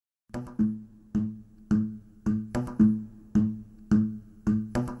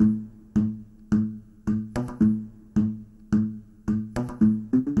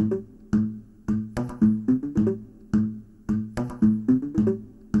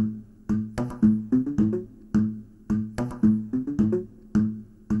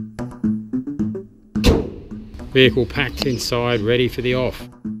Vehicle packed inside, ready for the off.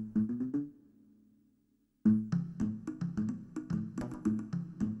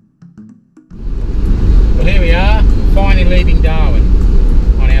 Well, here we are, finally leaving Darwin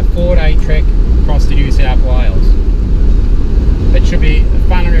on our 4-day trek across to New South Wales. It should be a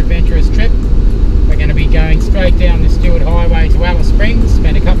fun and adventurous trip. We're going to be going straight down the Stewart Highway to Alice Springs,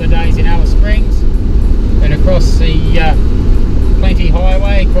 spend a couple of days in Alice Springs, then across the Plenty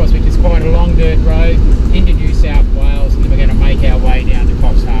Highway, across which is quite a long dirt road, into New South Wales, and then we're going to make our way down to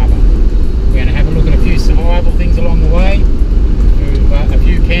Coffs Harbour. We're going to have a look at a few survival things along the way, a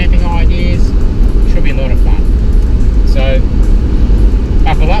few camping ideas. Should be a lot of fun. So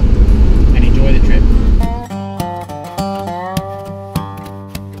buckle up and enjoy the trip.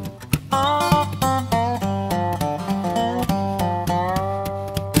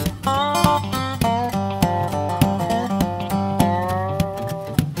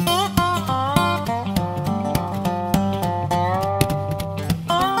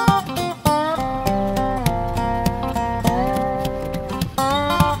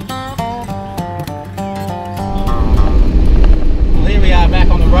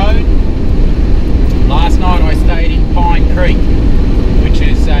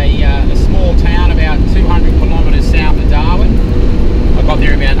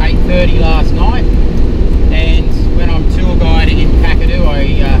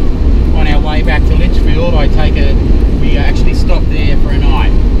 We actually stopped there for a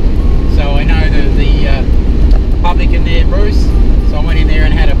night. So I know the publican there, Bruce. So I went in there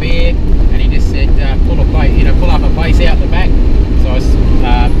and had a beer, and he just said, pull up a place out the back. So I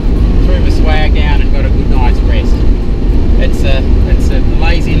threw my swag down and got a good night's rest. It's a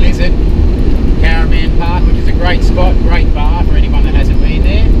Lazy Lizard Caravan Park, which is a great spot, great bar for anyone that hasn't been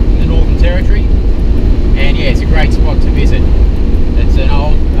there in the Northern Territory. And yeah, it's a great spot to visit. It's an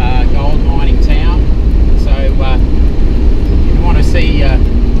old gold mining town. So if you want to see a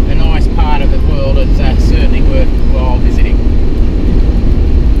nice part of the world, it's certainly worthwhile visiting.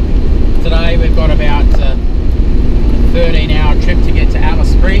 Today we've got about a 13-hour trip to get to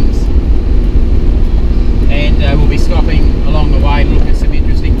Alice Springs, and we'll be stopping along the way to look at some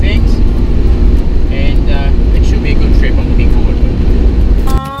interesting things, and it should be a good trip. I'm looking forward to it.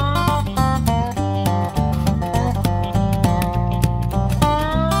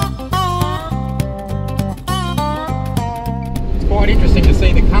 Quite interesting to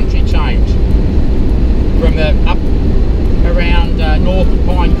see the country change from the up around north of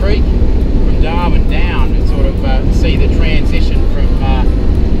Pine Creek, from Darwin down, and sort of see the transition from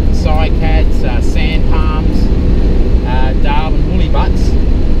cycads, sand palms, Darwin woolly butts,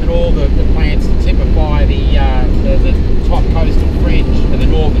 and all the plants that typify the top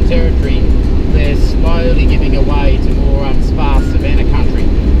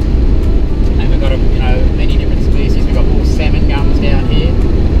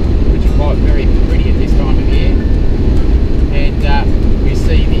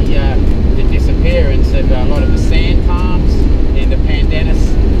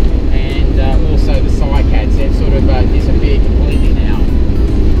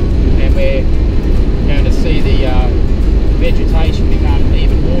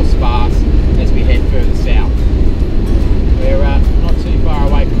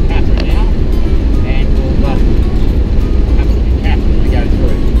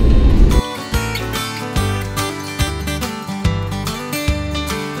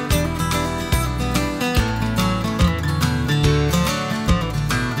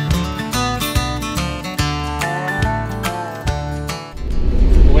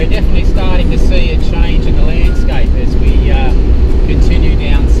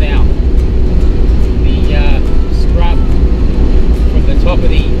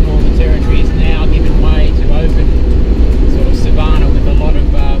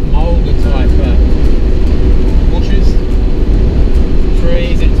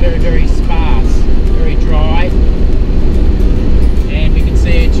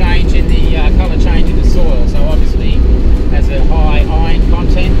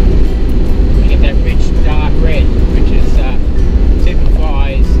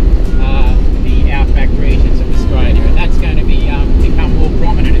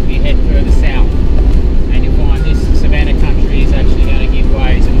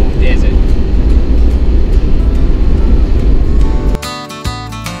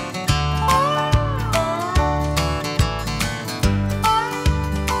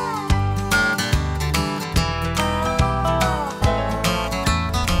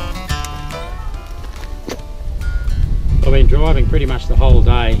driving pretty much the whole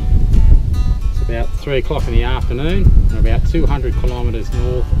day. It's about 3 o'clock in the afternoon and about 200 kilometres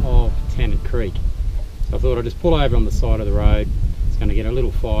north of Tennant Creek. So I thought I'd just pull over on the side of the road. It's going to get a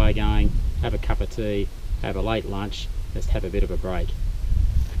little fire going, have a cup of tea, have a late lunch, just have a bit of a break.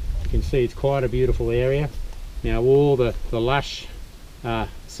 You can see it's quite a beautiful area. Now all the lush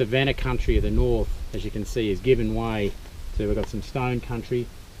savanna country of the north, as you can see, is given way to, we've got some stone country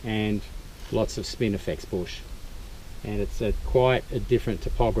and lots of spinifex bush. And it's quite a different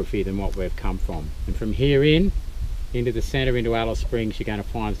topography than what we've come from. And from here into the centre, into Alice Springs, you're going to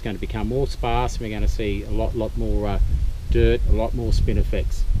find it's going to become more sparse, and we're going to see a lot more dirt, a lot more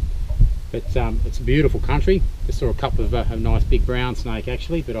spinifex. But it's a beautiful country. Just saw a couple of a nice big brown snake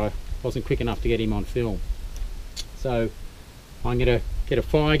actually, but I wasn't quick enough to get him on film. So I'm going to get a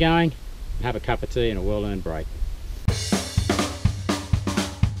fire going and have a cup of tea and a well-earned break.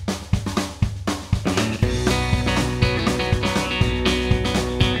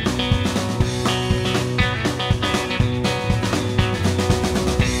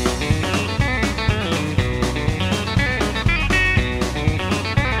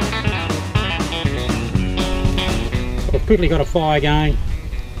 Quickly got a fire going,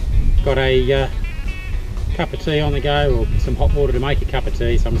 got a cup of tea on the go, or some hot water to make a cup of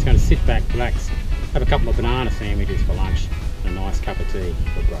tea, so I'm just going to sit back, relax, have a couple of banana sandwiches for lunch and a nice cup of tea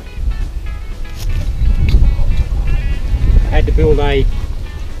for a break. I had to build a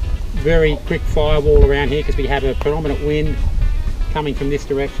very quick firewall around here because we have a predominant wind coming from this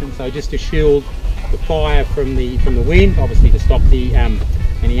direction, so just to shield the fire from the wind, obviously to stop the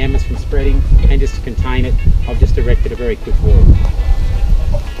any embers from spreading, and just to contain it, I've just erected a very quick wall.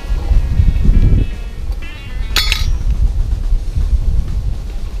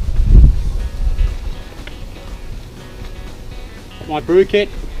 Got my brew kit,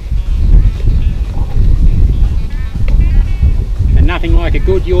 and nothing like a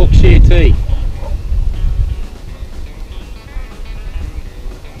good Yorkshire tea.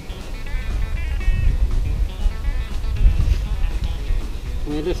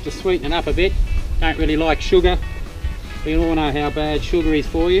 Just to sweeten it up a bit. Don't really like sugar. We all know how bad sugar is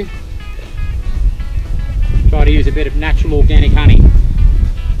for you. Try to use a bit of natural organic honey.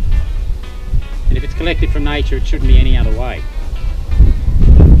 And if it's collected from nature, it shouldn't be any other way.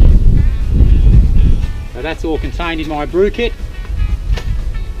 So that's all contained in my brew kit.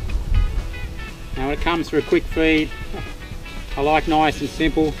 Now when it comes for a quick feed, I like nice and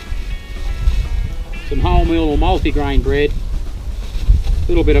simple. Some wholemeal or multigrain bread. A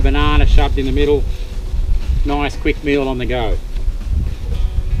little bit of banana shoved in the middle, nice quick meal on the go.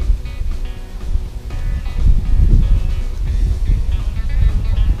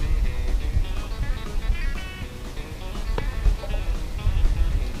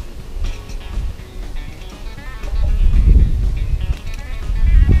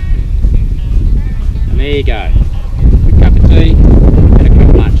 And there you go, quick cup of tea and a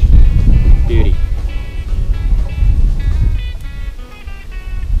quick lunch. Beauty.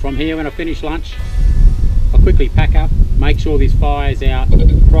 From here, when I finish lunch, I'll quickly pack up, make sure this fire's out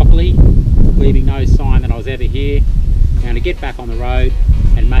properly, leaving no sign that I was ever here. Now to get back on the road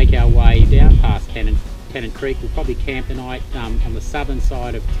and make our way down past Tennant Creek. We'll probably camp the night on the southern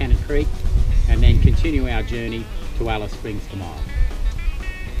side of Tennant Creek, and then continue our journey to Alice Springs tomorrow.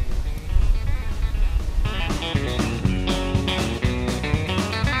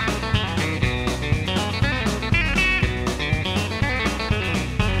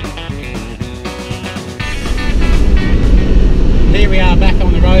 Here we are back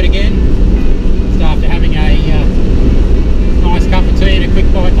on the road again, just after having a nice cup of tea and a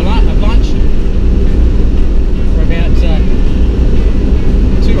quick bite of lunch. We're about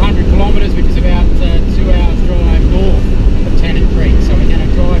 200 kilometres, which is about 2 hours drive north of Tennant Creek. So we're going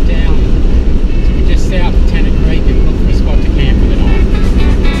to drive down to just south of Tennant Creek and look for a spot to camp for the night.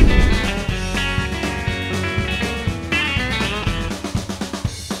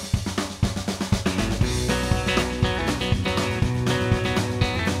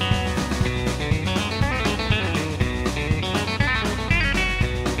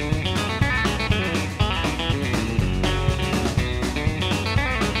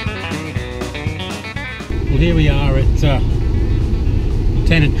 Here we are at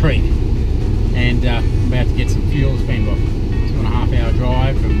Tennant Creek, and I'm about to get some fuel. It's been about 2.5 hour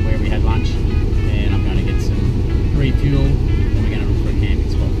drive from where we had lunch, and I'm going to get some refuel, and we're going to look for a camping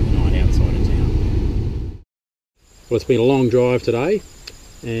spot for the night outside of town. Well, it's been a long drive today,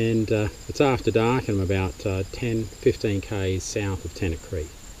 and it's after dark, and I'm about 10-15 k's south of Tennant Creek.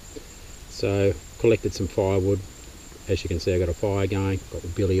 So collected some firewood. As you can see, I've got a fire going, got the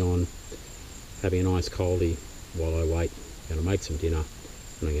billy on, having a nice coldie while I wait going to make some dinner,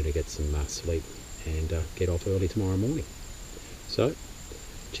 and I'm going to get some sleep and get off early tomorrow morning. So,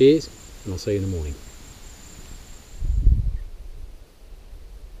 cheers, and I'll see you in the morning.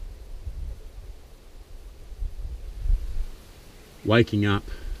 Waking up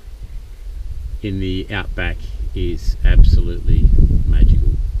in the outback is absolutely magical.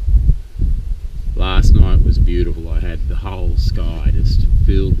 Last night was beautiful. I had the whole sky just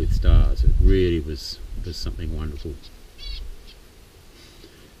filled with stars. It really was something wonderful.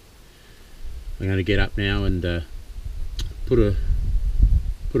 I'm going to get up now and put a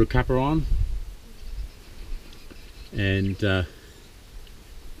cuppa on and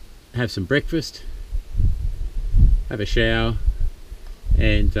have some breakfast, have a shower,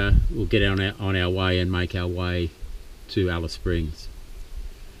 and we'll get on our way and make our way to Alice Springs.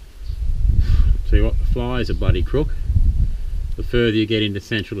 Tell you what, the flies are bloody crook. The further you get into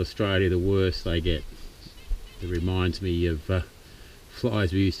Central Australia, the worse they get. It reminds me of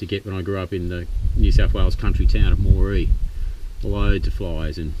flies we used to get when I grew up in the New South Wales country town of Moree. Loads of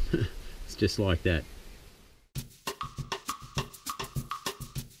flies, and it's just like that.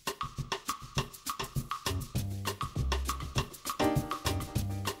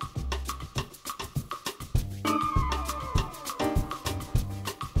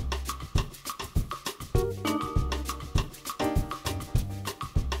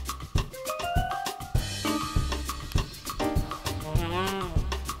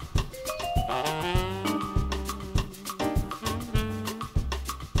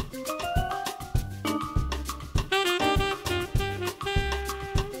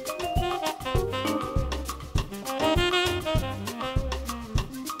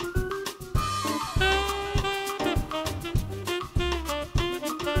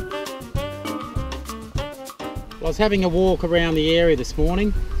 I was having a walk around the area this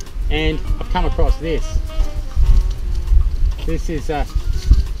morning and I've come across this. This is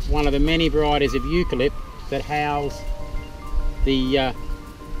one of the many varieties of eucalypt that house the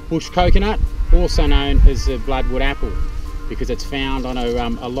bush coconut, also known as the bloodwood apple, because it's found on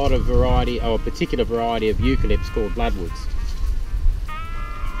a lot of variety, or a particular variety of eucalypts called bloodwoods.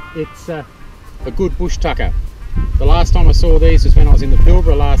 It's a good bush tucker. The last time I saw these was when I was in the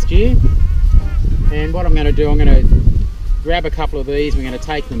Pilbara last year. And what I'm going to do, I'm going to grab a couple of these, we're going to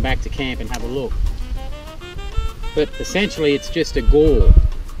take them back to camp and have a look. But essentially it's just a gall,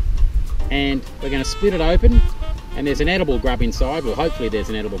 and we're going to split it open, and there's an edible grub inside. Well, hopefully there's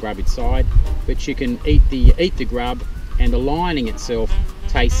an edible grub inside, but you can eat the grub, and the lining itself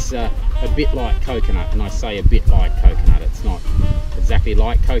tastes a bit like coconut. And I say a bit like coconut, it's not exactly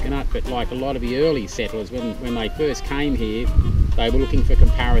like coconut, but like a lot of the early settlers, when they first came here, they were looking for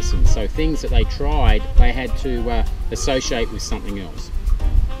comparisons. So things that they tried, they had to associate with something else.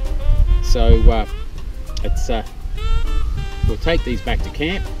 So we'll take these back to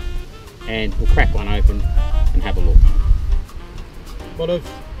camp and we'll crack one open and have a look. Well, I've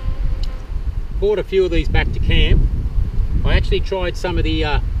brought a few of these back to camp. I actually tried some of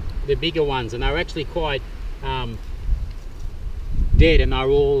the bigger ones, and they were actually quite dead, and they were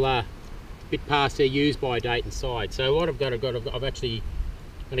all a bit past their use by date inside. So what I've actually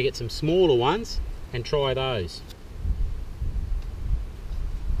going to get some smaller ones and try those.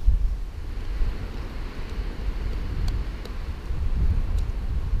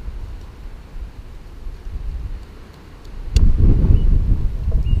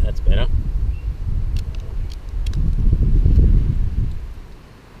 That's better.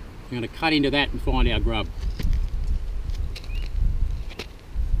 I'm going to cut into that and find our grub.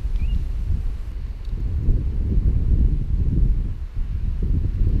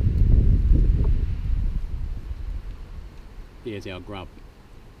 There's our grub.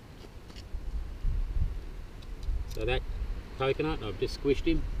 So that coconut, I've just squished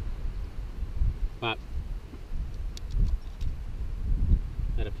him, but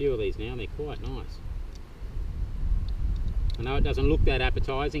had a few of these now and they're quite nice. I know it doesn't look that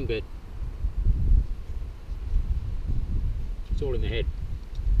appetizing, but it's all in the head.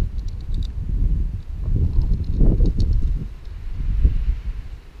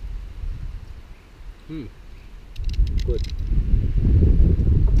 Good.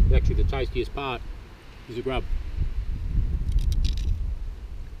 Actually, the tastiest part is the grub.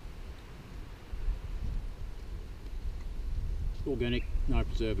 Organic, no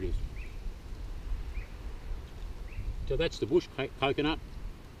preservatives. So that's the bush coconut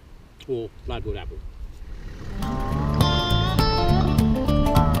or bloodwood apple.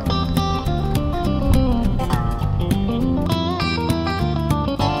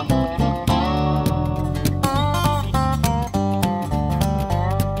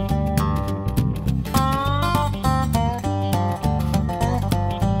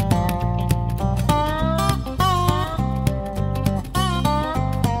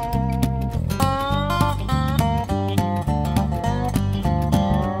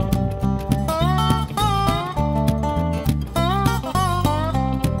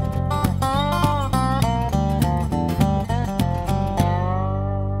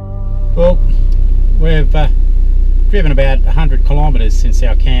 driven about 100 kilometres since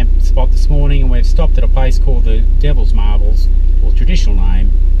our camp spot this morning, and we've stopped at a place called the Devil's Marbles, or traditional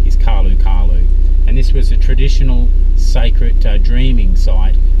name is Kalu Kalu. And this was a traditional sacred dreaming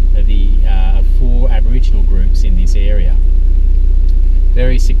site of the 4 Aboriginal groups in this area.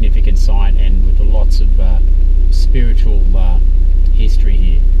 Very significant site, and with lots of spiritual history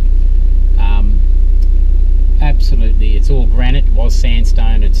here. Absolutely, it's all granite. It was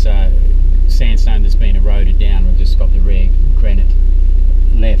sandstone. It's sandstone that's been eroded down. We've just got the rare granite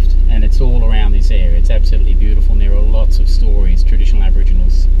left, and it's all around this area. It's absolutely beautiful, and there are lots of stories, traditional Aboriginal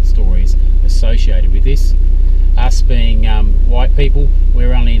stories associated with this. Us being white people,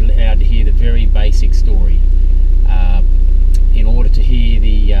 we're only allowed to hear the very basic story. In order to hear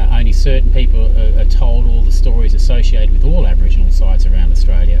the only certain people are told all the stories associated with all Aboriginal sites around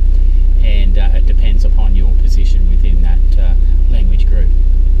Australia, and it depends upon your position within that language group.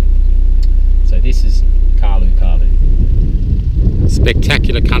 So this is Kalu Kalu.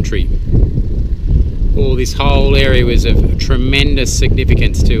 Spectacular country. Oh, this whole area was of tremendous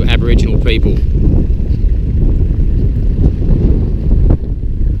significance to Aboriginal people.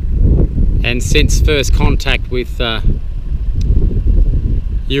 And since first contact with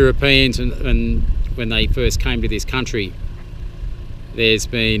Europeans and when they first came to this country, there's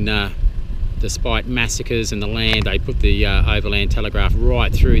been, despite massacres and the land, they put the overland telegraph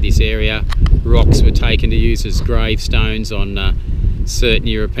right through this area. Rocks were taken to use as gravestones on certain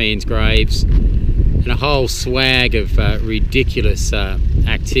Europeans' graves, and a whole swag of ridiculous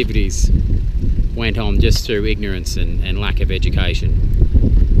activities went on just through ignorance and lack of education.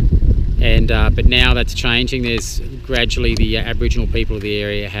 And but now that's changing. There's gradually the Aboriginal people of the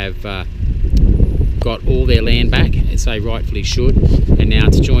area have got all their land back, as they rightfully should, and now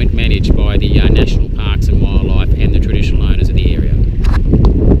it's joint managed by the National Parks and Wildlife and the traditional owners of the area.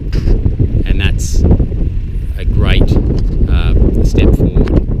 And that's a great step forward,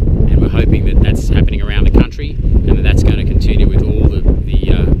 and we're hoping that that's happening around the country, and that that's going to continue with all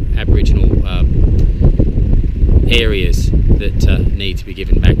the Aboriginal areas that need to be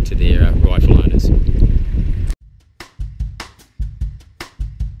given back to their rightful owners.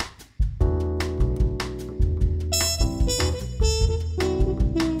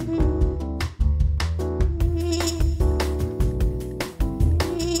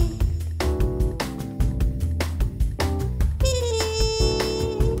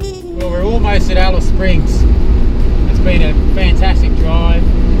 Well, we're almost at Alice Springs. It's been a fantastic drive.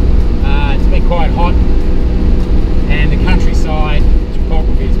 It's been quite hot, and the countryside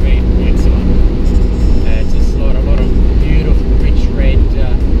topography has been excellent. It's just a lot of beautiful, rich red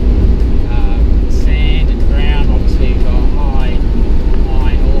sand and ground. Obviously, got high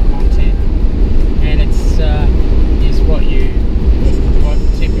iron ore content, and it's is what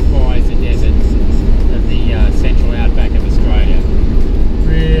typifies the desert of the central outback of Australia.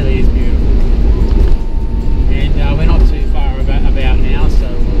 Really is beautiful, and we're not too far about now, so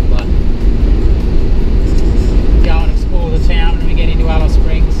we'll go and explore the town when we get into Alice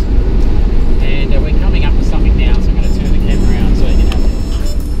Springs. And we're coming up to something now, so I'm going to turn the camera around so you can have a look.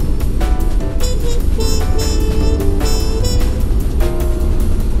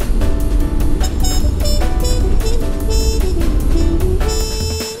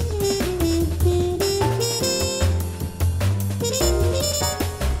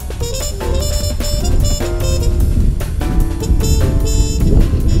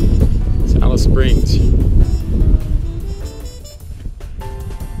 Springs.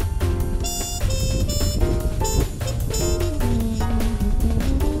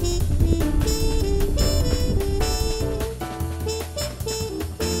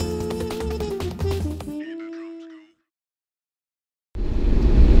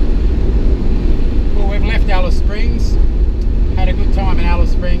 Well, we've left Alice Springs. Had a good time in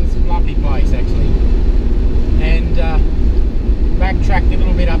Alice Springs. Lovely place, actually. And backtracked a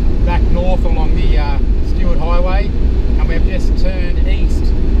little bit back north along the Stewart Highway, and we've just turned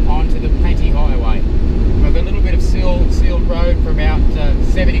east onto the Plenty Highway. We've a little bit of sealed road for about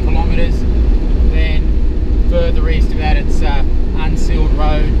 70 kilometres. Then further east of that, it's unsealed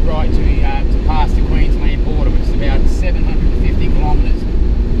road right to past the Queensland border, which is about 750 kilometres.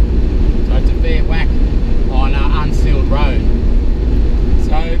 So it's a fair whack on unsealed road.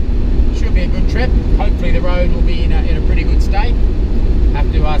 So should be a good trip. Hopefully the road will be in a pretty good state.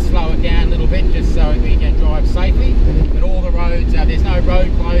 Have to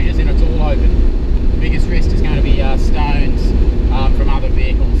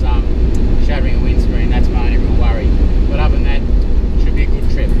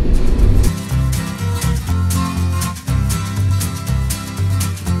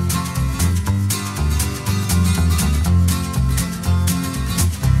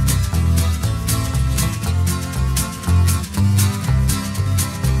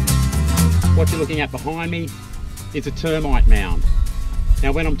what you're looking at behind me is a termite mound.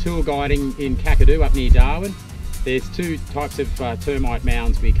 Now when I'm tour guiding in Kakadu up near Darwin, there's two types of termite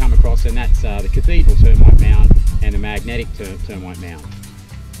mounds we come across, and that's the cathedral termite mound and the magnetic termite mound.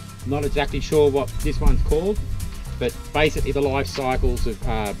 Not exactly sure what this one's called, but basically the life cycles of,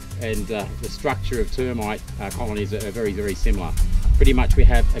 and the structure of termite colonies are very, very similar. Pretty much we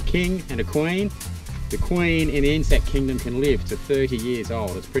have a king and a queen. The queen in the insect kingdom can live to 30 years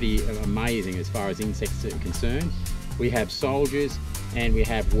old. It's pretty amazing as far as insects are concerned. We have soldiers and we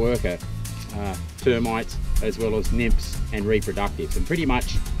have worker termites, as well as nymphs and reproductives. And pretty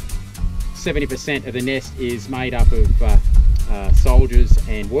much 70% of the nest is made up of soldiers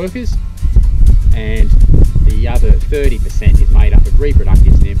and workers, and the other 30% is made up of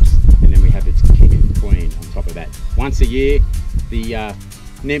reproductive nymphs, and then we have its king and queen on top of that. Once a year, the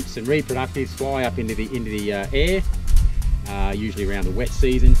nymphs and reproductives fly up into the air, usually around the wet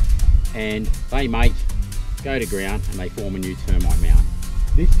season, and they mate, go to ground, and they form a new termite mound.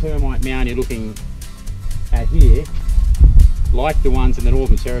 This termite mound you're looking at here, like the ones in the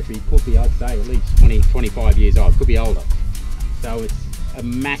Northern Territory, could be, I'd say, at least 20-25 years old, could be older. So it's a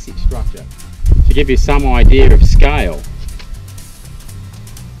massive structure. To give you some idea of scale,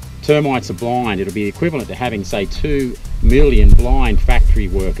 termites are blind. It'll be equivalent to having, say, 2 million blind factory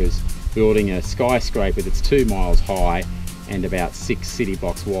workers building a skyscraper that's 2 miles high and about 6 city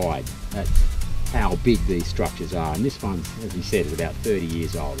blocks wide. That's how big these structures are. And this one, as we said, is about 30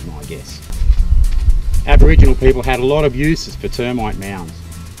 years old, is my guess. Aboriginal people had a lot of uses for termite mounds.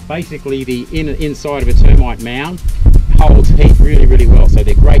 Basically, the inside of a termite mound holds heat really, really well, so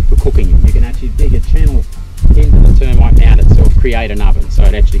they're great for cooking. You can actually dig a channel into the termite mound itself, create an oven, so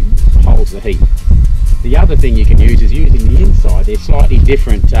it actually holds the heat. The other thing you can use is using the inside. They're slightly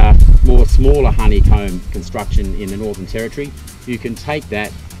different, more smaller honeycomb construction in the Northern Territory. You can take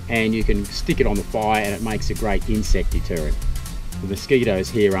that and you can stick it on the fire, and it makes a great insect deterrent. The mosquitoes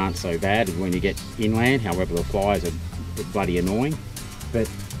here aren't so bad when you get inland, however the flies are bloody annoying. But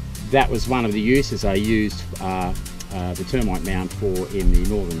that was one of the uses I used the termite mound for in the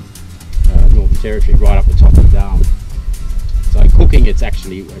Northern Territory, right up the top of Darwin. So cooking, it's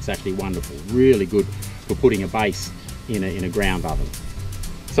actually wonderful, really good for putting a base in a ground oven.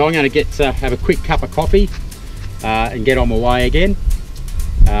 So I'm going to have a quick cup of coffee and get on my way again.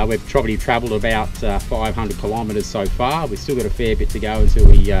 We've probably travelled about 500 kilometres so far. We've still got a fair bit to go until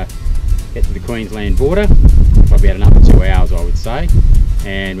we get to the Queensland border. Probably about another 2 hours, I would say.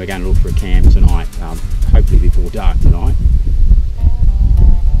 And we're going to look for a camp tonight, hopefully before dark tonight.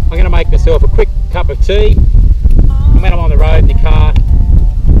 I'm going to make myself a quick cup of tea. And when I'm on the road in the car,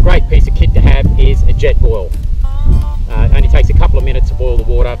 a great piece of kit to have is a jet boil. It only takes a couple of minutes to boil the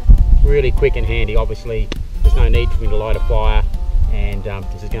water. Really quick and handy. Obviously, there's no need for me to light a fire, and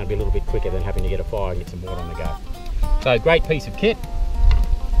this is going to be a little bit quicker than having to get a fire and get some water on the go. So great piece of kit.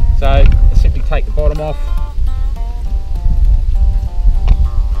 So I simply take the bottom off.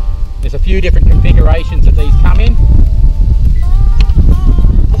 There's a few different configurations that these come in,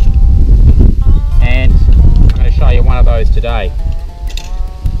 and I'm going to show you one of those today.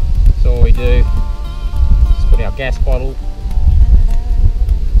 So all we do, just put our gas bottle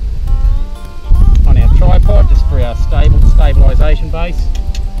on our tripod just for our stabilisation base.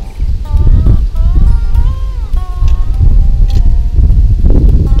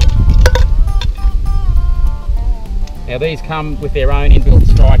 Now these come with their own inbuilt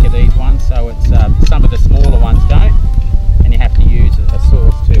striker, these ones, so it's some of the smaller ones don't, and you have to use a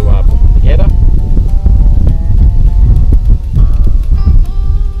source to put them together.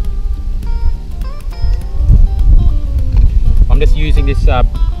 I'm just using this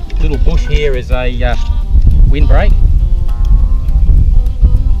little bush here as a windbreak.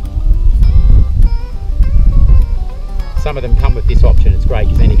 Some of them come with this option. It's great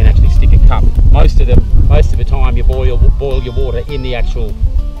because then you can actually stick a cup. Most of the time you boil your water in the actual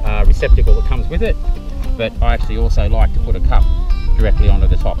receptacle that comes with it, but I actually also like to put a cup directly onto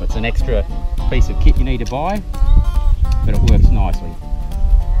the top. It's an extra piece of kit you need to buy, but it works nicely.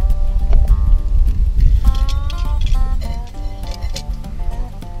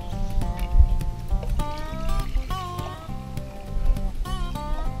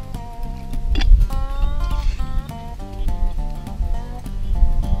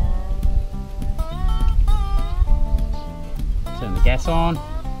 Turn the gas on.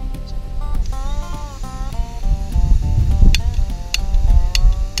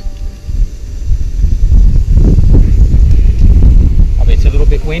 It's a little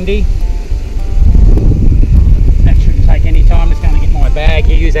bit windy. That shouldn't take any time. I'm just going to get my bag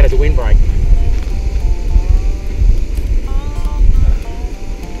here, use that as a windbreak.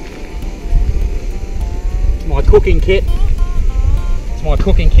 cooking kit. It's my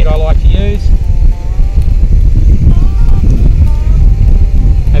cooking kit I like to use.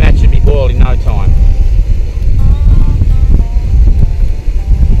 And that should be boiled in no time.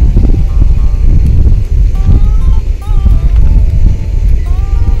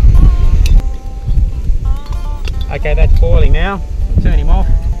 Okay, that's boiling now. I'll turn him off.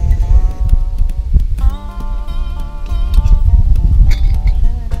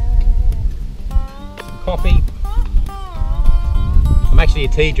 Coffee. I'm actually a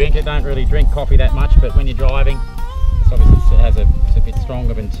tea drinker, don't really drink coffee that much, but when you're driving, it's obviously it's a bit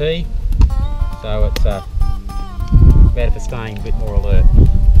stronger than tea, so it's better for staying a bit more alert.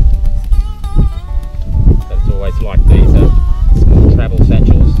 But it's always like these small travel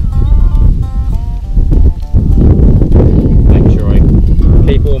satchels. Make sure I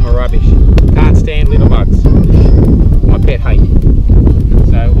keep all my rubbish. Can't stand little bugs. My pet hate.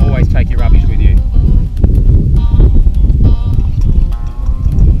 So always take your rubbish with you.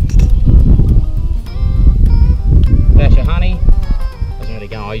 Dash of honey. Doesn't really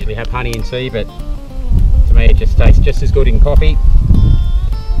go. I usually have honey in tea, but to me it just tastes just as good in coffee.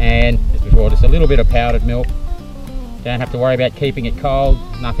 And as before, just a little bit of powdered milk. Don't have to worry about keeping it cold.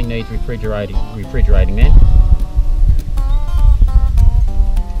 Nothing needs refrigerating then.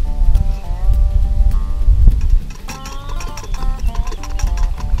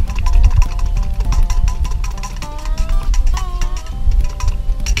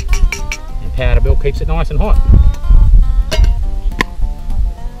 And powdered milk keeps it nice and hot.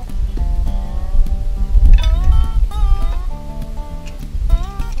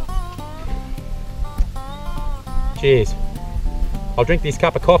 Cheers. I'll drink this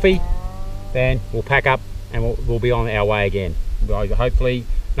cup of coffee, then we'll pack up and we'll be on our way again. Hopefully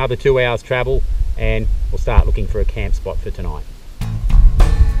another 2 hours travel, and we'll start looking for a camp spot for tonight.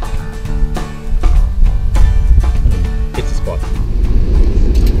 It's a spot.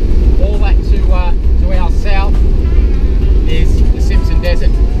 All that to our south is the Simpson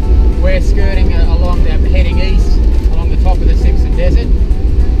Desert. We're skirting along, heading east along the top of the Simpson Desert,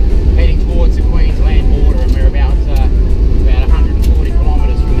 heading towards the Queensland border, and we're about 140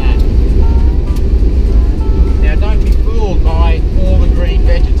 kilometres from that. Now don't be fooled by all the green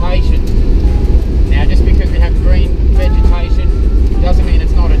vegetation. Now just because we have green vegetation doesn't mean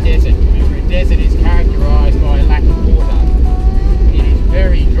it's not a desert. Remember, a desert is characterised by a lack of water. It is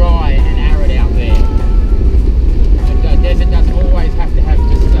very dry and arid out there. A desert doesn't always have to have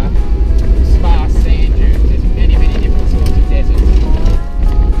just sparse sand dunes. There's many different sorts of deserts.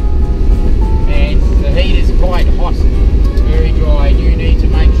 And the heat is quite hot, it's very dry, and you need to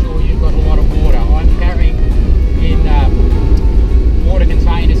make sure you've got a lot of water. I'm carrying in water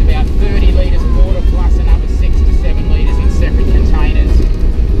containers about 30 litres of water plus another 6 to 7 litres in separate containers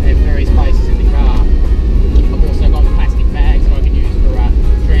at various places in the car. I've also got plastic bags that I can use for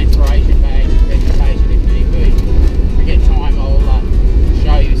transpiration bags and vegetation if need be. If we get time, I'll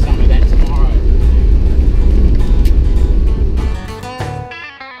show you some of that tomorrow.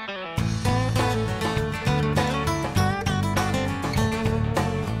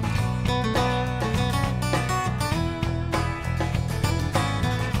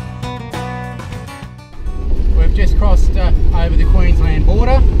 We've just crossed over the Queensland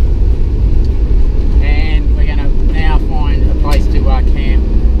border, and we're going to now find a place to camp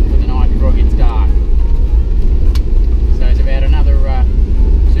for the night before it gets dark. So it's about another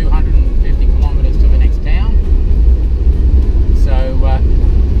 250 kilometres to the next town. So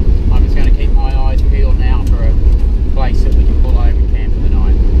I'm just going to keep my eyes peeled now for a place that we can pull over and camp for the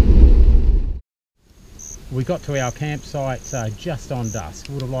night. We got to our campsite just on dusk.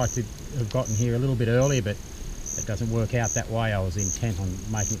 Would have liked to have gotten here a little bit earlier, but it doesn't work out that way. I was intent on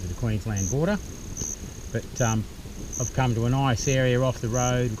making it to the Queensland border, but I've come to a nice area off the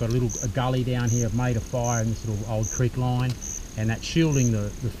road. We've got a gully down here. I've made a fire in this little old creek line, and that's shielding the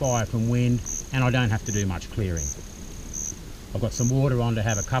fire from wind, and I don't have to do much clearing. I've got some water on to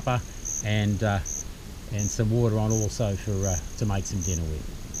have a cuppa, and some water on also for to make some dinner with.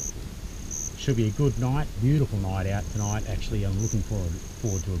 Should be a good night, beautiful night out tonight. Actually, I'm looking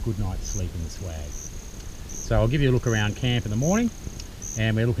forward to a good night's sleep in the swag. So I'll give you a look around camp in the morning,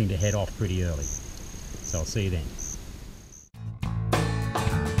 and we're looking to head off pretty early. So I'll see you then.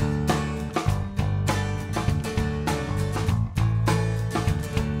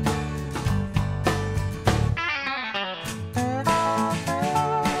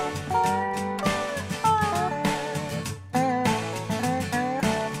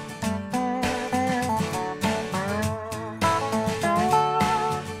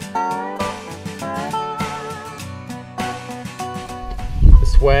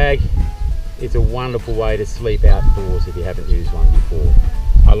 Swag is a wonderful way to sleep outdoors if you haven't used one before.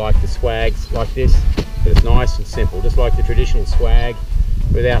 I like the swags like this, but it's nice and simple, just like the traditional swag,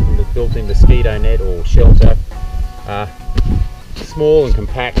 without the built-in mosquito net or shelter. Small and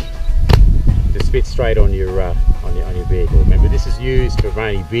compact, just fits straight on your vehicle. Remember, this is used for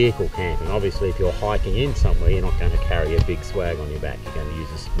mainly vehicle camping. Obviously, if you're hiking in somewhere, you're not going to carry a big swag on your back. You're going to use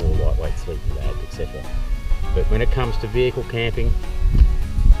a small, lightweight sleeping bag, etc. But when it comes to vehicle camping,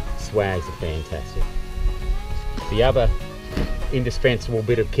 swags are fantastic. The other indispensable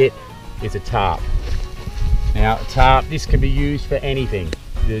bit of kit is a tarp. Now, a tarp, this can be used for anything.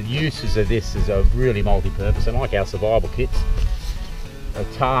 The uses of this is really multi-purpose, and like our survival kits, a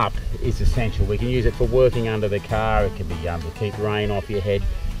tarp is essential. We can use it for working under the car. It can be to keep rain off your head,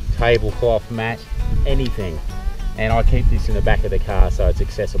 tablecloth, mat, anything. And I keep this in the back of the car so it's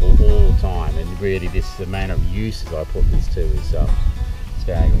accessible all the time. And really, this the amount of uses I put this to is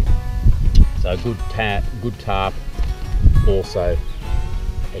staggering. So good tarp, also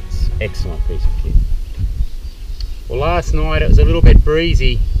it's excellent piece of kit. Well, last night it was a little bit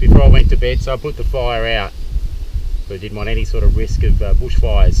breezy before I went to bed, so I put the fire out. So I didn't want any sort of risk of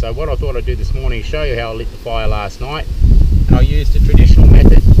bushfires. So what I thought I'd do this morning is show you how I lit the fire last night. And I used the traditional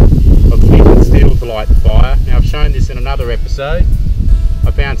method of keeping still to light the fire. Now, I've shown this in another episode.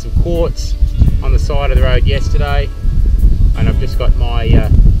 I found some quartz on the side of the road yesterday, and I've just got my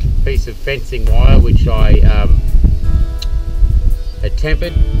piece of fencing wire which I had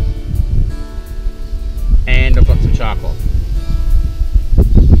tempered, and I've got some charcoal.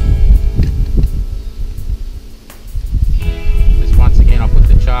 Just once again, I'll put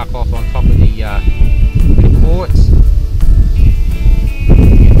the charcoal on top of the quartz.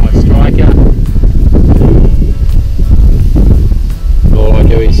 Get my striker. All I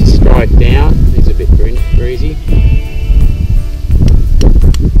do is just strike down. It's a bit breezy.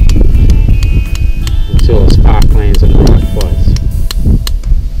 Until the spark lands in the right place.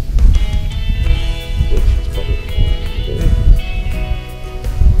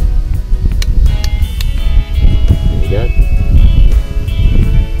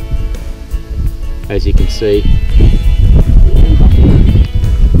 As you can see,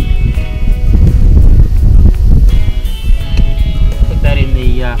 put that in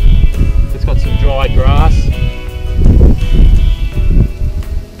the, it's got some dry grass.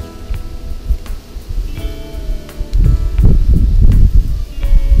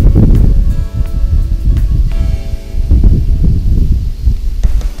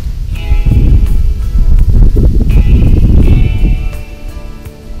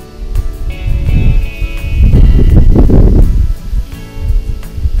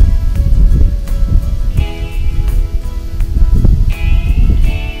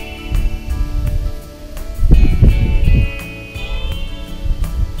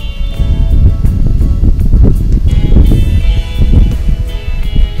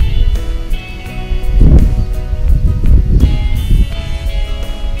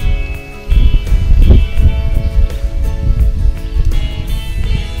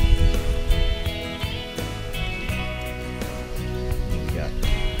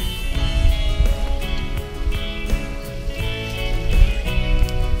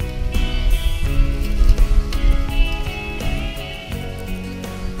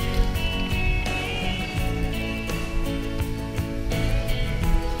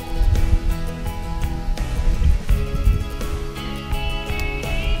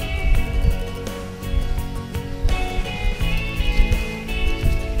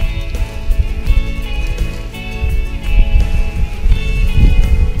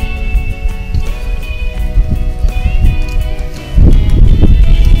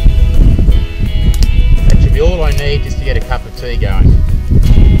 Just to get a cup of tea going.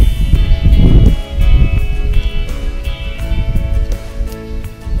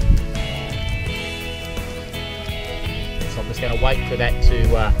 So I'm just going to wait for that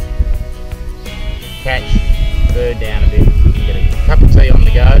to catch, burn down a bit, get a cup of tea on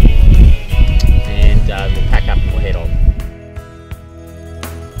the go, and we'll pack up and we'll head on.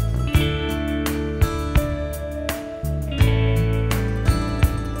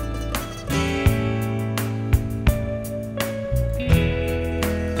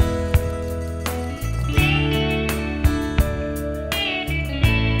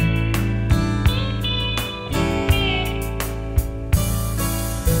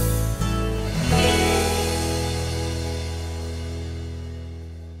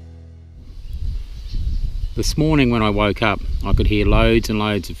 This morning when I woke up, I could hear loads and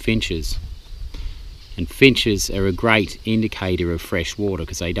loads of finches. And finches are a great indicator of fresh water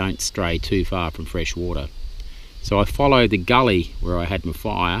because they don't stray too far from fresh water. So I followed the gully where I had my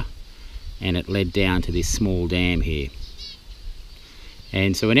fire, and it led down to this small dam here.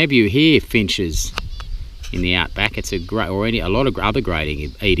 And so whenever you hear finches in the outback, it's a great, or a lot of other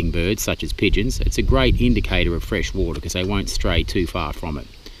great eating birds such as pigeons, it's a great indicator of fresh water because they won't stray too far from it.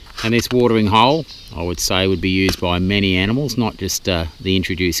 And this watering hole, I would say, would be used by many animals, not just the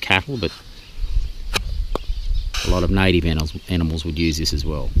introduced cattle, but a lot of native animals would use this as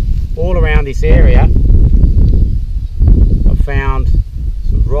well. All around this area I've found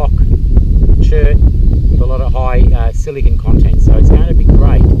some rock, chert with a lot of high silicon content, so it's going to be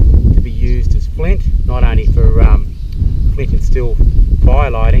great to be used as flint, not only for flint and steel fire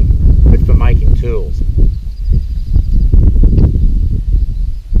lighting, but for making tools.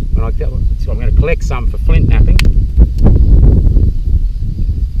 So I'm going to collect some for flint knapping.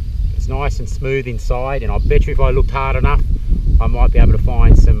 It's nice and smooth inside, and I bet you if I looked hard enough I might be able to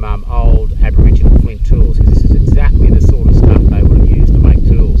find some old Aboriginal flint tools, because this is exactly the sort of stuff they would have used to make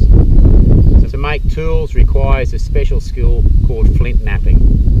tools. So to make tools requires a special skill called flint knapping,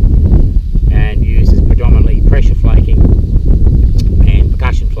 and uses predominantly pressure flaking and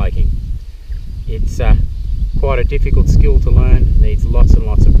percussion flaking. It's quite a difficult skill to learn, needs lots and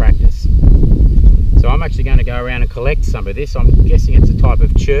lots of practice. So I'm actually going to go around and collect some of this. I'm guessing it's a type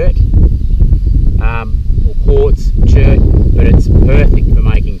of chert, or quartz chert, but it's perfect for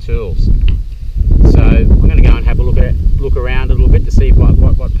making tools. So I'm going to go and have a look around a little bit to see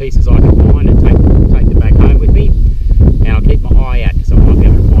what pieces I can find and take them back home with me. And I'll keep my eye out because I might be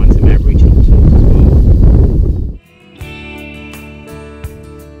able to find some Aboriginal tools as well.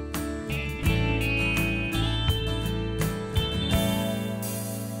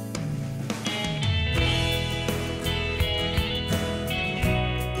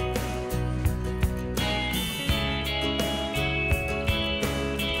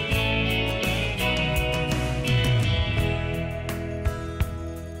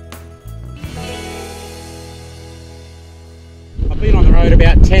 Been on the road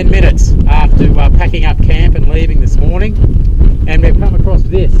about 10 minutes after packing up camp and leaving this morning, and we've come across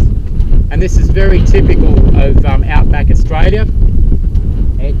this, and this is very typical of outback Australia.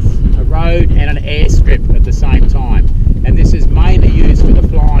 It's a road and an airstrip at the same time, and this is mainly used for the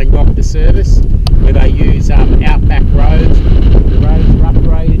flying doctor service, where they use outback roads. The roads are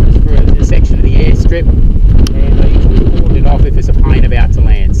upgraded just for a section of the airstrip, and they usually cordon it off if there's a plane about to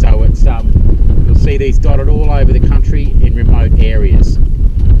land. So it's you'll see these dotted all over the country in remote areas.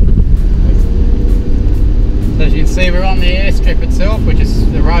 So as you can see, we're on the airstrip itself, which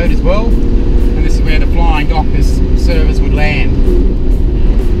is the road as well, and this is where the flying doctor's service would land.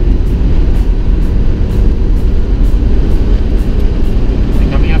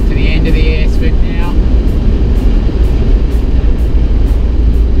 We're coming up to the end of the airstrip now.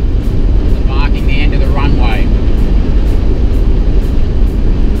 We're marking the end of the runway.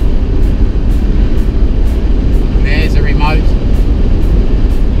 There's a remote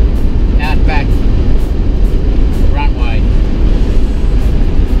outback runway.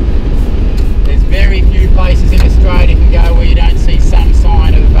 There's very few places in Australia you can go where you don't see some sign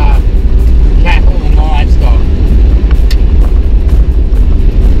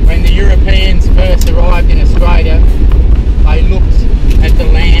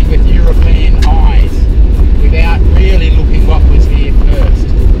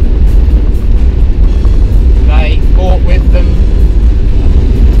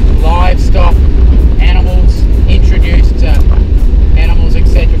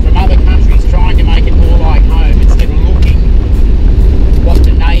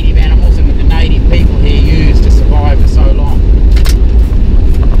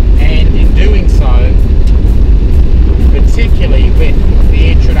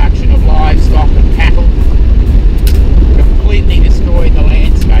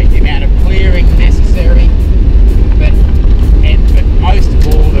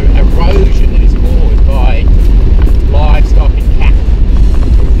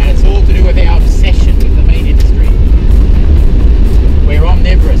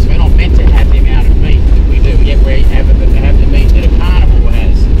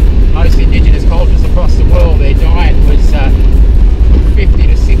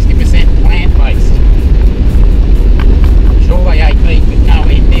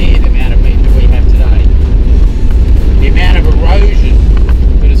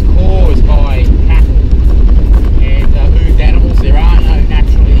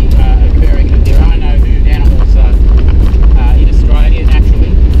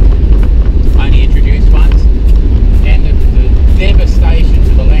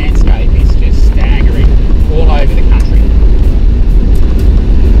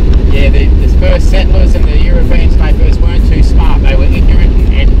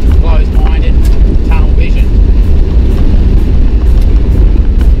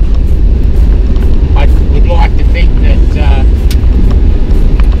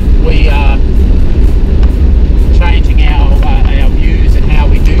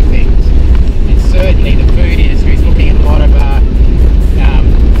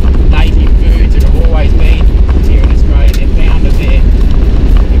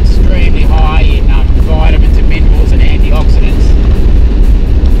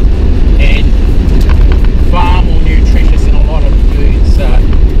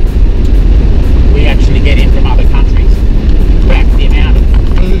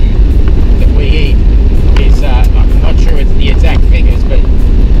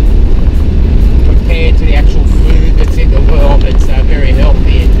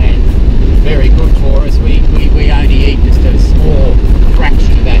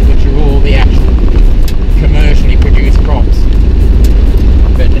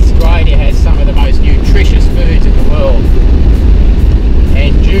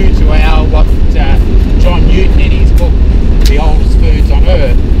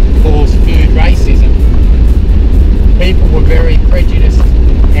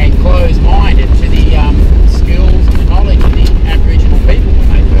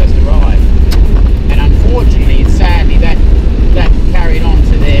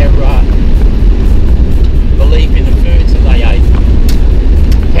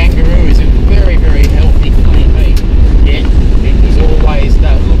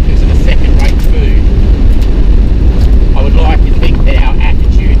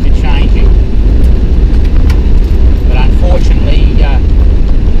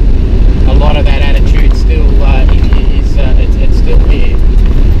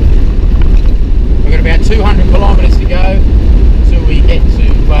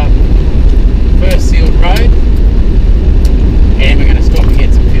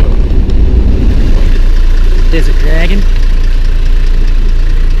dragging.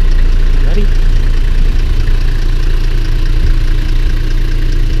 Ready?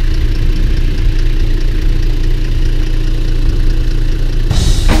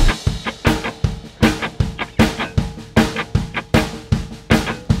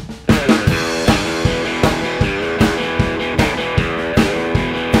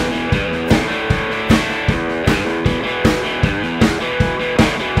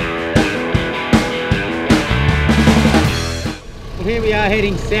 Here we are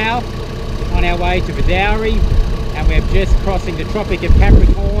heading south on our way to Darwin, and we're just crossing the Tropic of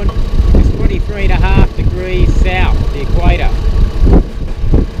Capricorn. It's 23.5 degrees south of the equator.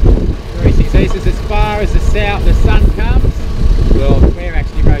 Very so this is as far as the sun comes. Well, we're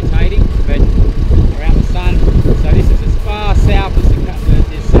actually rotating, but around the sun. So this is as far south as the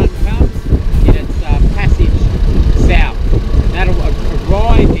sun comes in its passage south. And that'll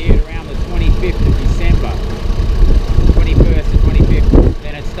arrive here at around the 25th of December. 21st and 25th,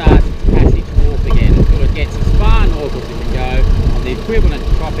 then it starts its passage north again until it gets as far north as it can go on the equivalent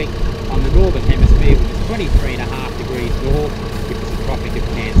tropic on the northern hemisphere, which is 23.5 degrees north, which is the Tropic of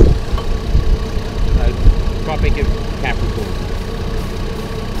Cancer. So, Tropic of Capricorn.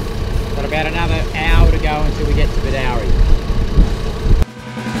 Got about another hour to go until we get to Darwin.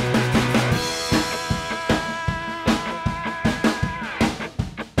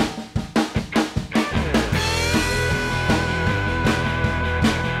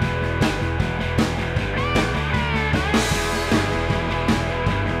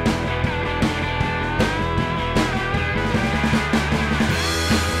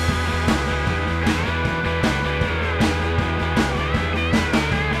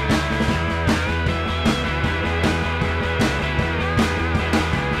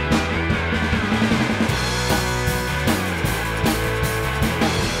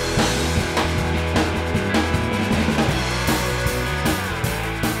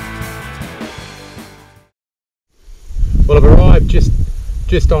 Well, I've arrived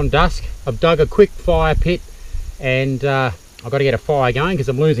just on dusk. I've dug a quick fire pit, and I've got to get a fire going because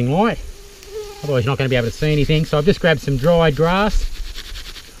I'm losing light. Otherwise you're not going to be able to see anything. So I've just grabbed some dried grass.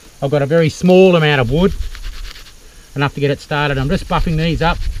 I've got a very small amount of wood, enough to get it started. I'm just buffing these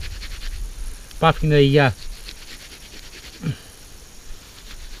up, buffing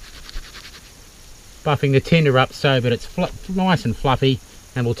the tinder up so that it's nice and fluffy,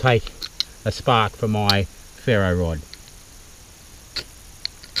 and will take a spark for my ferro rod.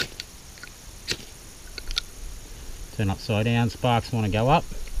 Turn upside down, sparks want to go up.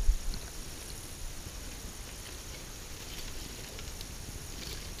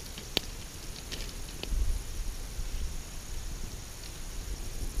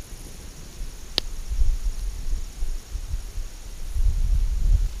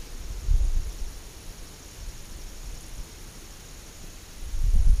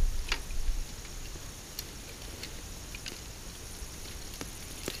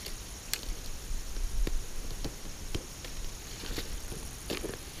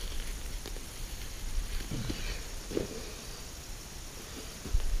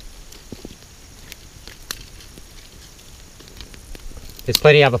 There's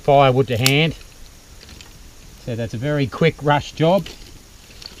plenty of other firewood to hand, so that's a very quick rush job.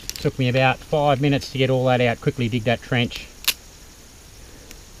 Took me about 5 minutes to get all that out, quickly dig that trench.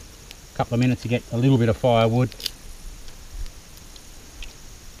 A couple of minutes to get a little bit of firewood.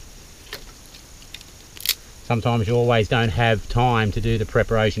 Sometimes you always don't have time to do the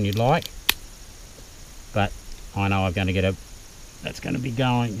preparation you'd like, but I know I'm going to get that's going to be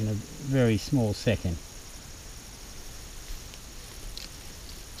going in a very small second.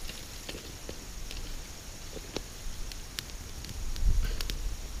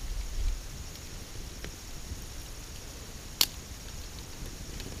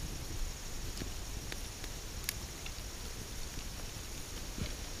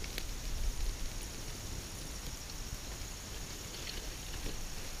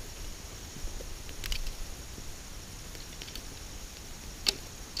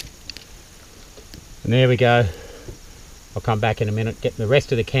 And there we go. I'll come back in a minute, get the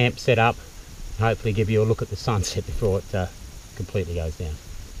rest of the camp set up, and hopefully give you a look at the sunset before it completely goes down.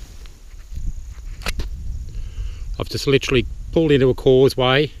 I've just literally pulled into a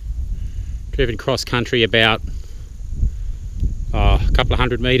causeway, driven cross country about a couple of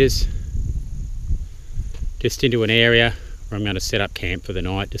 100 metres, just into an area where I'm going to set up camp for the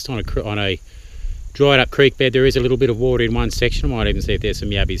night, just on a dried up creek bed. There is a little bit of water in one section. I might even see if there's some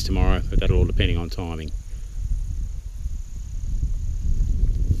yabbies tomorrow, but that'll all depending on timing.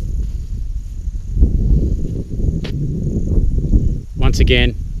 Once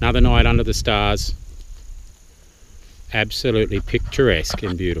again, another night under the stars. absolutely picturesque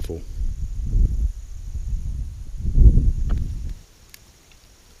and beautiful.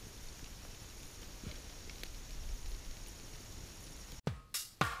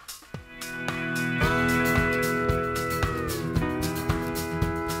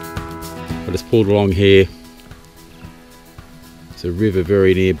 I just pulled along here. There's a river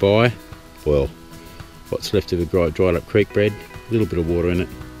very nearby. Well, what's left of a dried up creek bed. A little bit of water in it.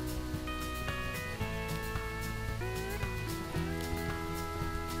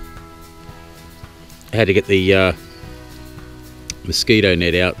 I had to get the mosquito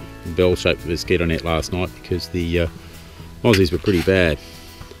net out, the bell-shaped mosquito net last night because the mozzies were pretty bad.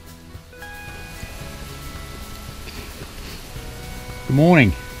 Good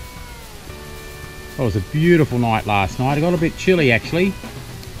morning. It was a beautiful night last night. It got a bit chilly actually.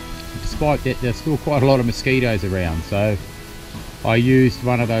 Despite that, there's still quite a lot of mosquitoes around, so I used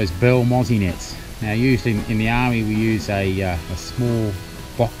one of those bell mozzie nets. Now usually in the army we use a small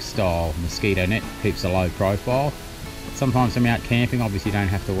box style mosquito net, keeps a low profile. Sometimes I'm out camping, obviously you don't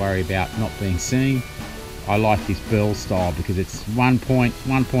have to worry about not being seen. I like this bell style because it's one point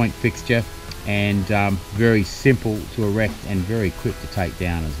fixture and very simple to erect and very quick to take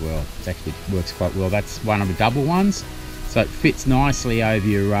down as well. It actually works quite well. That's one of the double ones, so it fits nicely over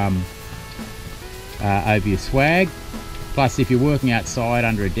your swag. Plus if you're working outside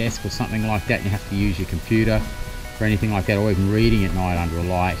under a desk or something like that and you have to use your computer or anything like that, or even reading at night under a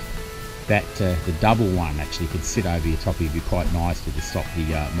light, that the double one actually could sit over your top of you quite nicely to stop the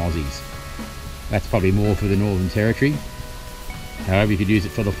mozzies. That's probably more for the Northern Territory. However, you could use it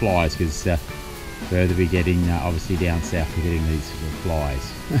for the flies because further we're getting, obviously down south, we're getting these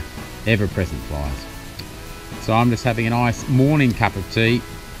flies, ever-present flies. So I'm just having a nice morning cup of tea,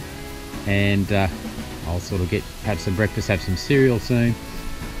 and I'll sort of have some breakfast, have some cereal soon,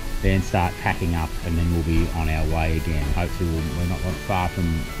 then start packing up, and then we'll be on our way again. Hopefully we're not far from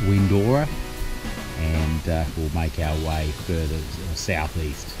Windora, and we'll make our way further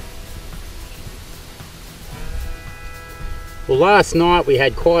southeast. Well, last night we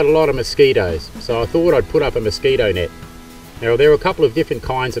had quite a lot of mosquitoes, so I thought I'd put up a mosquito net. Now there are a couple of different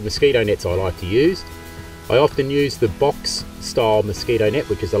kinds of mosquito nets I like to use. I often use the box style mosquito net,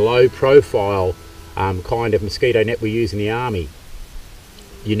 which is a low profile kind of mosquito net we use in the army.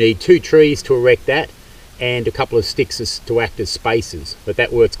 You need 2 trees to erect that and a couple of sticks to act as spacers, but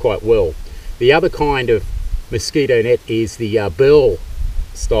that works quite well. The other kind of mosquito net is the bell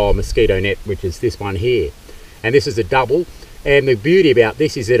style mosquito net, which is this one here, and this is a double. And the beauty about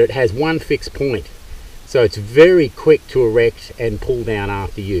this is that it has one fixed point, so it's very quick to erect and pull down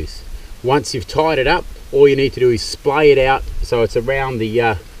after use. Once you've tied it up, all you need to do is splay it out so it's around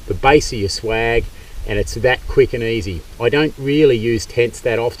the base of your swag, and it's that quick and easy. I don't really use tents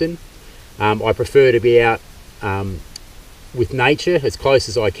that often. I prefer to be out with nature as close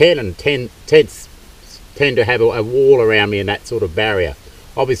as I can, and tents tend to have a wall around me and that sort of barrier.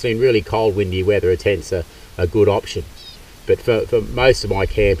 Obviously in really cold windy weather a tent's a good option. But for most of my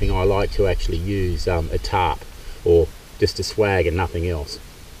camping I like to actually use a tarp or just a swag and nothing else.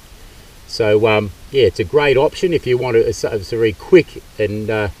 So yeah, it's a great option if you want to. It's a very quick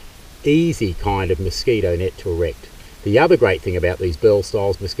and easy kind of mosquito net to erect. The other great thing about these bell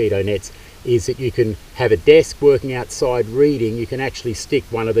styles mosquito nets is that you can have a desk working outside reading. You can actually stick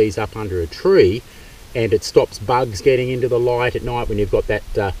one of these up under a tree and it stops bugs getting into the light at night when you've got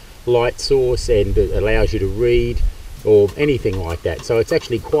that light source, and it allows you to read or anything like that. So it's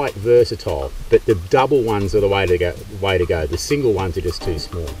actually quite versatile, but the double ones are the way to go. The single ones are just too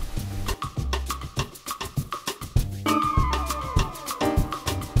small.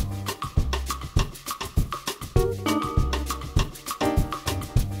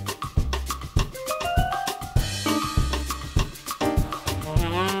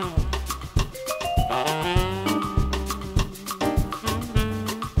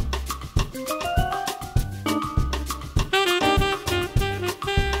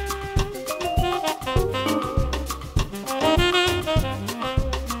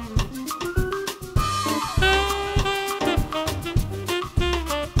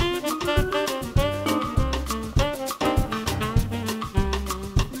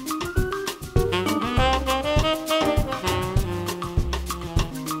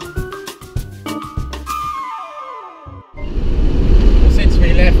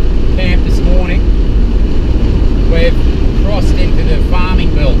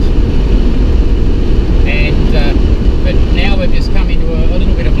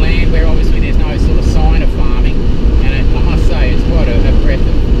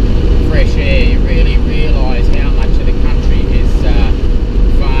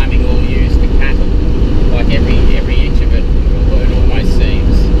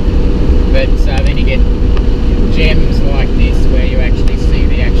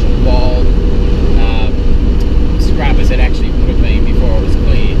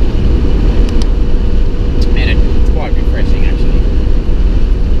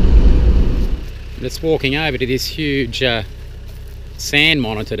 just walking over to this huge sand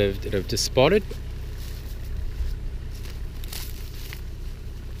monitor that I've just spotted.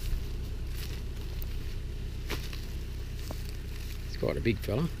 It's quite a big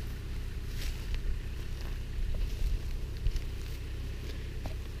fella.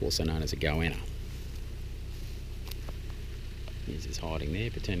 Also known as a goanna. He's just hiding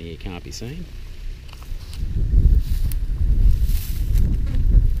there, pretending he can't be seen.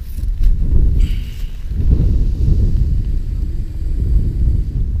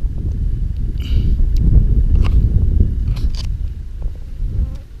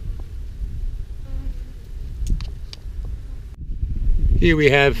 Here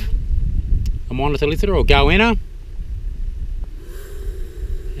we have a monitor lizard, or goanna,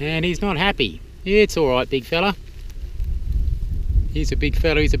 and he's not happy. Yeah, it's alright, big fella. He's a big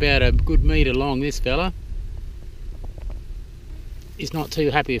fella, he's about a good metre long, this fella. He's not too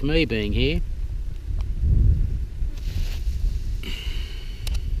happy with me being here.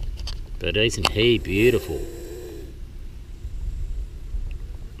 But isn't he beautiful?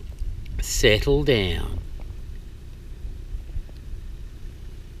 Settle down.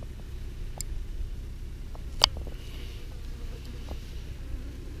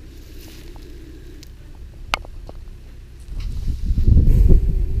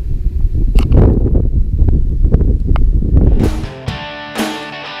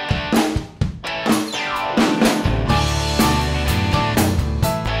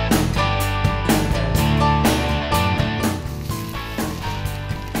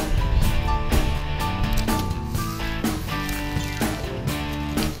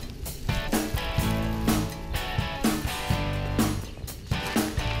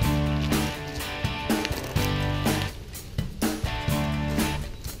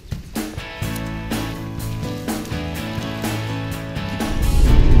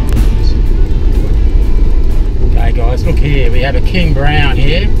 Guys, look here, we have a king brown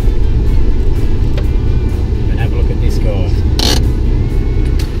here, and have a look at this guy.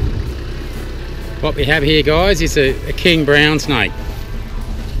 What we have here, guys, is a king brown snake.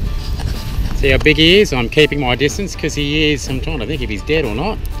 See how big he is? I'm keeping my distance because he is, I'm trying to think if he's dead or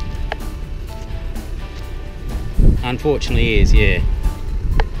not. Unfortunately he is, yeah.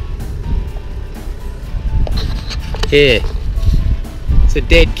 Here, it's a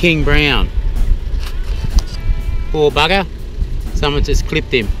dead king brown. Poor bugger, someone just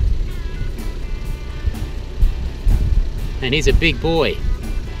clipped him. And he's a big boy.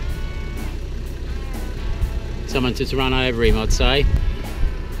 Someone just run over him, I'd say.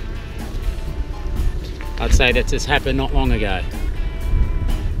 I'd say that just happened not long ago.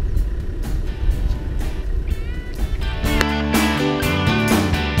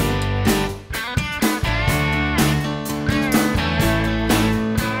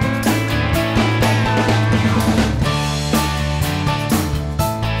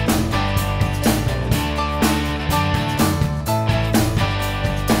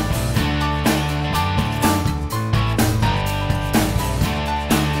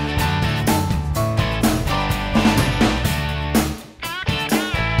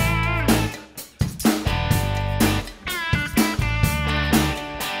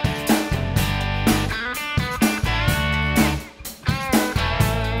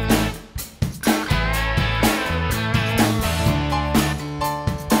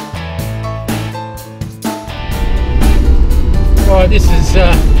 Right, this is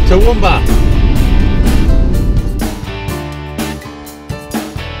Toowoomba.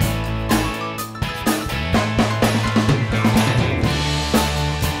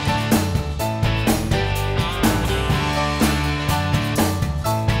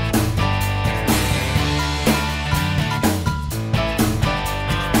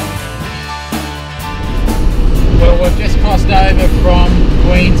 Well, we've just crossed over from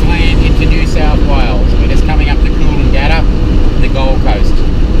Queensland into New South Wales. We're just coming up to Coolangatta, the Gold Coast.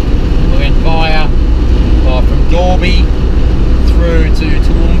 We went via from Dorby through to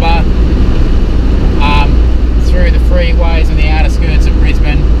Toowoomba, through the freeways on the outer skirts of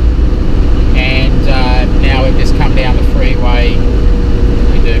Brisbane, and now we've just come down the freeway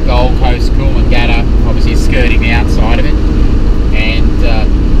into Gold Coast, Coolangatta, obviously skirting the outside of it, and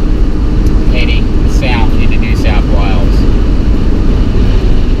heading south into New South Wales.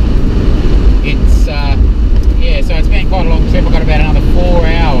 It's yeah, so it's been quite a long trip. I've got about another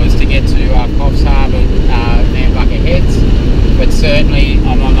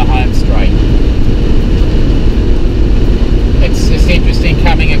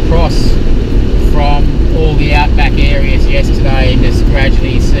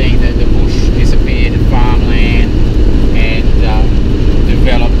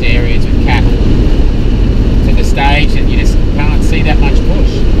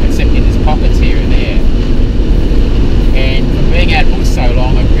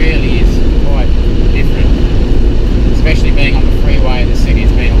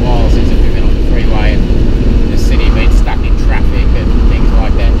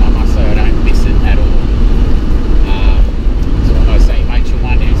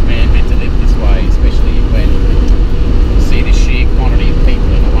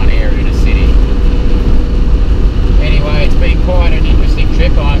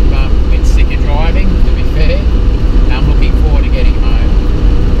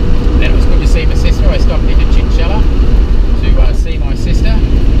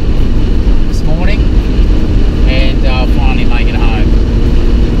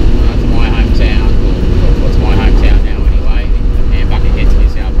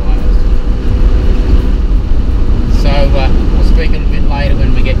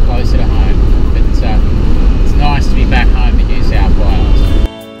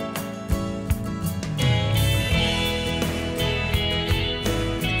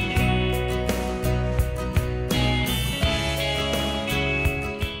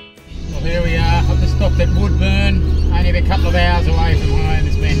Stopped at Woodburn, only a couple of hours away from home.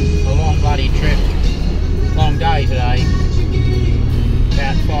 It's been a long bloody trip, long day today,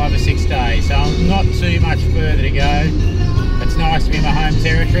 about 5 or 6 days, so not too much further to go. It's nice to be in my home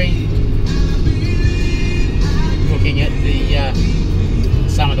territory, looking at the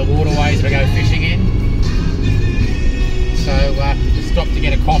some of the waterways that I go fishing in. So stopped to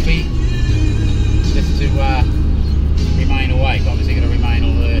get a coffee, just to remain awake. Obviously got to remain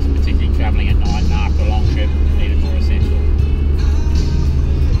alert, particularly travelling at night and after a long trip, even more essential.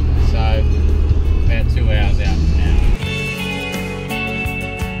 So about 2 hours out now.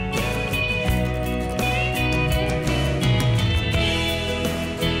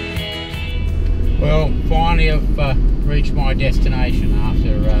 Well, finally I've reached my destination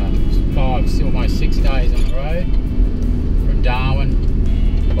after almost 6 days on the road from Darwin